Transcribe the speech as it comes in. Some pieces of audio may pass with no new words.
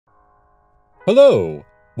Hello,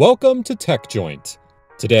 welcome to Tech Joint.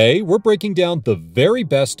 Today, we're breaking down the very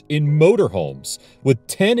best in motorhomes with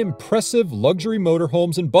 10 impressive luxury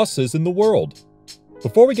motorhomes and buses in the world.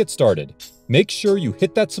 Before we get started, make sure you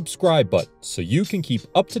hit that subscribe button so you can keep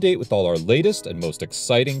up to date with all our latest and most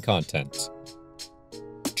exciting content.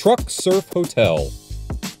 Truck Surf Hotel.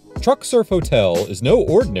 Truck Surf Hotel is no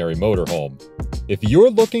ordinary motorhome. If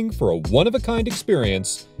you're looking for a one-of-a-kind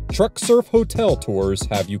experience, Truck Surf Hotel Tours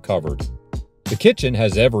have you covered. The kitchen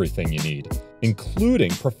has everything you need,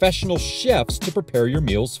 including professional chefs to prepare your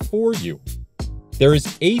meals for you. There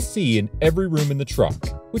is AC in every room in the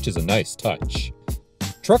truck, which is a nice touch.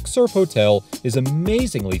 Truck Surf Hotel is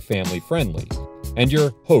amazingly family-friendly, and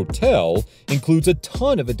your hotel includes a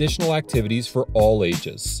ton of additional activities for all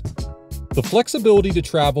ages. The flexibility to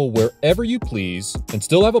travel wherever you please and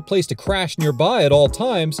still have a place to crash nearby at all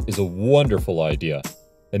times is a wonderful idea.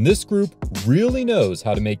 And this group really knows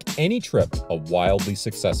how to make any trip a wildly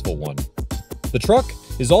successful one. The truck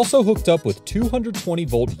is also hooked up with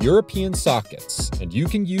 220-volt European sockets, and you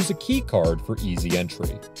can use a key card for easy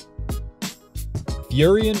entry.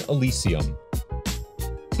 Furrion Elysium.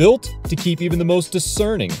 Built to keep even the most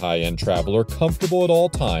discerning high-end traveler comfortable at all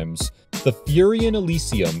times, the Furrion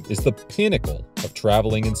Elysium is the pinnacle of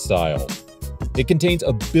traveling in style. It contains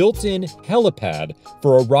a built-in helipad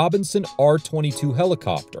for a Robinson R-22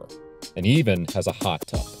 helicopter, and even has a hot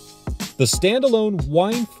tub. The standalone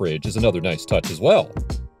wine fridge is another nice touch as well.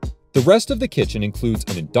 The rest of the kitchen includes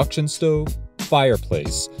an induction stove,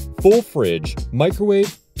 fireplace, full fridge,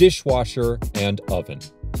 microwave, dishwasher, and oven.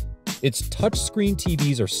 Its touchscreen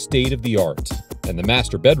TVs are state-of-the-art, and the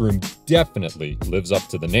master bedroom definitely lives up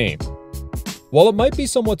to the name. While it might be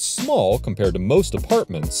somewhat small compared to most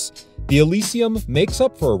apartments, the Elysium makes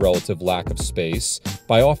up for a relative lack of space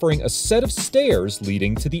by offering a set of stairs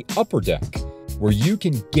leading to the upper deck, where you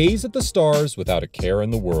can gaze at the stars without a care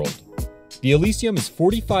in the world. The Elysium is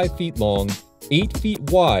 45 feet long, 8 feet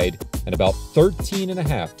wide, and about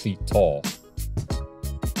 13.5 feet tall.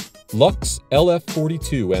 Lux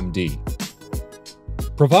LF42MD.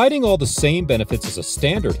 Providing all the same benefits as a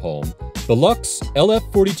standard home, the Lux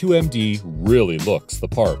LF42MD really looks the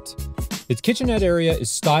part. Its kitchenette area is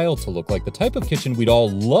styled to look like the type of kitchen we'd all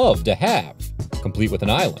love to have, complete with an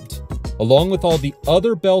island, along with all the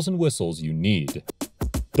other bells and whistles you need.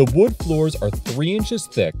 The wood floors are 3 inches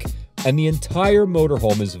thick, and the entire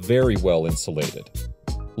motorhome is very well insulated.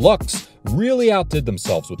 Lux really outdid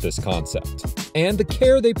themselves with this concept, and the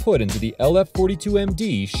care they put into the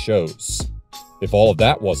LF42MD shows. If all of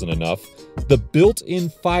that wasn't enough, the built-in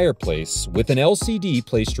fireplace with an LCD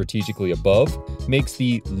placed strategically above makes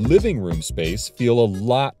the living room space feel a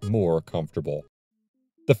lot more comfortable.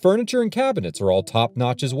 The furniture and cabinets are all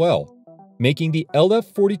top-notch as well, making the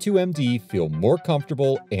LF42MD feel more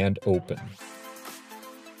comfortable and open.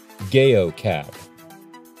 Gayo Cab.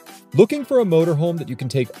 Looking for a motorhome that you can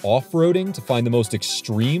take off-roading to find the most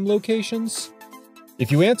extreme locations?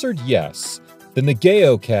 If you answered yes, then the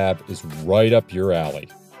Gayo Cab is right up your alley.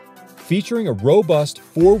 Featuring a robust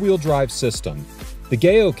 4-wheel drive system, the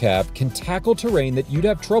Gayo Cab can tackle terrain that you'd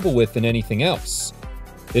have trouble with in anything else.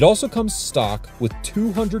 It also comes stock with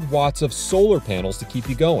 200 watts of solar panels to keep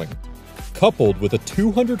you going, coupled with a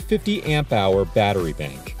 250 amp-hour battery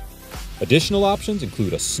bank. Additional options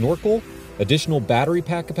include a snorkel, additional battery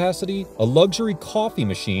pack capacity, a luxury coffee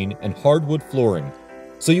machine, and hardwood flooring,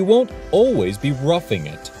 so you won't always be roughing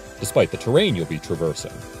it, despite the terrain you'll be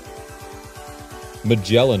traversing.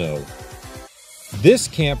 Magellano. This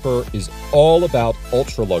camper is all about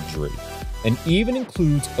ultra-luxury, and even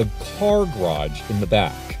includes a car garage in the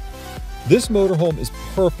back. This motorhome is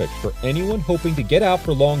perfect for anyone hoping to get out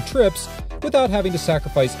for long trips without having to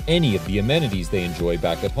sacrifice any of the amenities they enjoy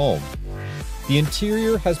back at home. The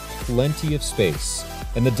interior has plenty of space,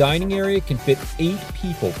 and the dining area can fit 8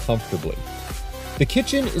 people comfortably. The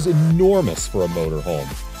kitchen is enormous for a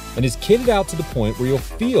motorhome, and is kitted out to the point where you'll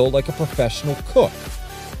feel like a professional cook,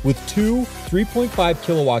 with 2 3.5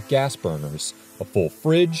 kilowatt gas burners, a full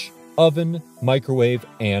fridge, oven, microwave,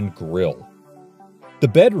 and grill. The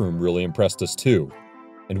bedroom really impressed us too,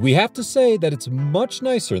 and we have to say that it's much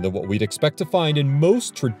nicer than what we'd expect to find in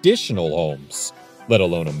most traditional homes, let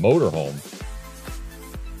alone a motorhome.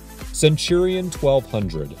 Centurion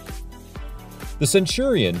 1200. The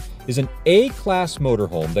Centurion is an A-class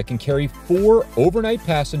motorhome that can carry 4 overnight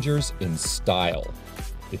passengers in style.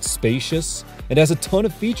 It's spacious and has a ton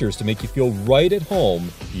of features to make you feel right at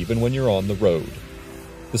home even when you're on the road.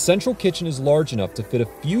 The central kitchen is large enough to fit a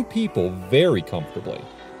few people very comfortably,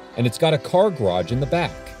 and it's got a car garage in the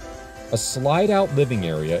back. A slide-out living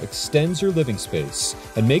area extends your living space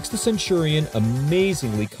and makes the Centurion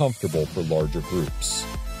amazingly comfortable for larger groups.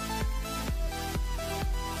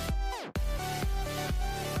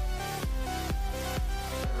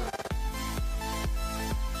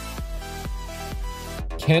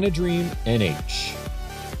 Canadream NH.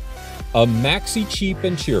 A maxi cheap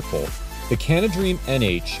and cheerful, the Canadream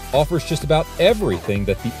NH offers just about everything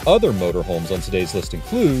that the other motorhomes on today's list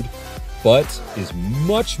include, but is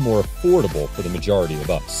much more affordable for the majority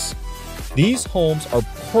of us. These homes are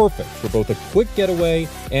perfect for both a quick getaway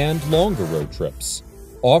and longer road trips,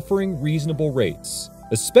 offering reasonable rates,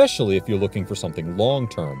 especially if you're looking for something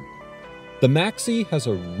long-term. The Maxi has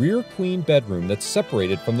a rear queen bedroom that's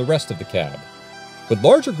separated from the rest of the cab, but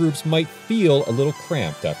larger groups might feel a little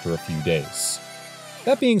cramped after a few days.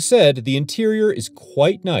 That being said, the interior is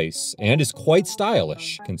quite nice and is quite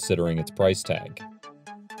stylish considering its price tag.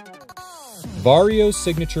 Vario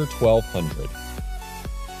Signature 1200.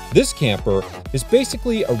 This camper is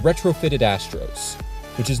basically a retrofitted Astros,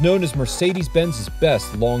 which is known as Mercedes-Benz's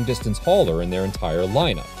best long-distance hauler in their entire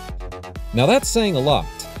lineup. Now that's saying a lot,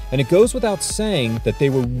 and it goes without saying that they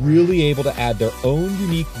were really able to add their own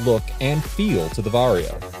unique look and feel to the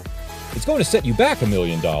Vario. It's going to set you back $1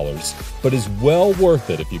 million, but is well worth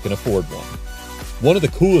it if you can afford one. One of the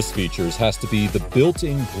coolest features has to be the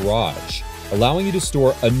built-in garage, allowing you to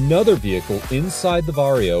store another vehicle inside the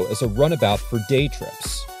Vario as a runabout for day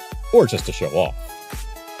trips, or just to show off.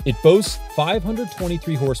 It boasts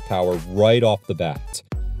 523 horsepower right off the bat,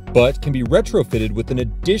 but can be retrofitted with an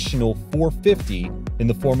additional 450 in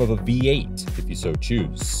the form of a V8 if you so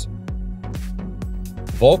choose.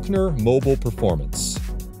 Volkner Mobile Performance.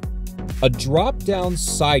 A drop-down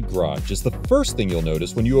side garage is the first thing you'll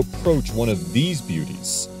notice when you approach one of these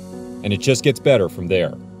beauties, and it just gets better from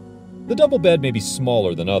there. The double bed may be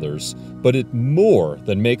smaller than others, but it more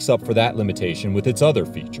than makes up for that limitation with its other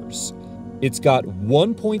features. It's got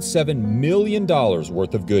 $1.7 million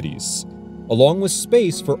worth of goodies, along with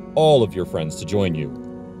space for all of your friends to join you.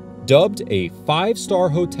 Dubbed a 5-star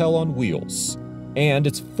hotel on wheels, and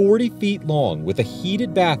it's 40 feet long with a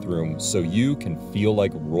heated bathroom so you can feel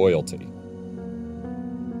like royalty.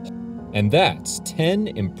 And that's 10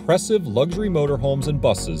 impressive luxury motorhomes and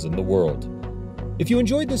buses in the world. If you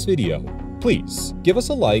enjoyed this video, please give us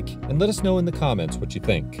a like and let us know in the comments what you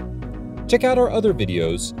think. Check out our other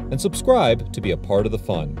videos and subscribe to be a part of the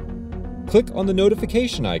fun. Click on the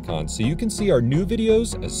notification icon so you can see our new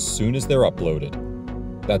videos as soon as they're uploaded.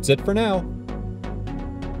 That's it for now.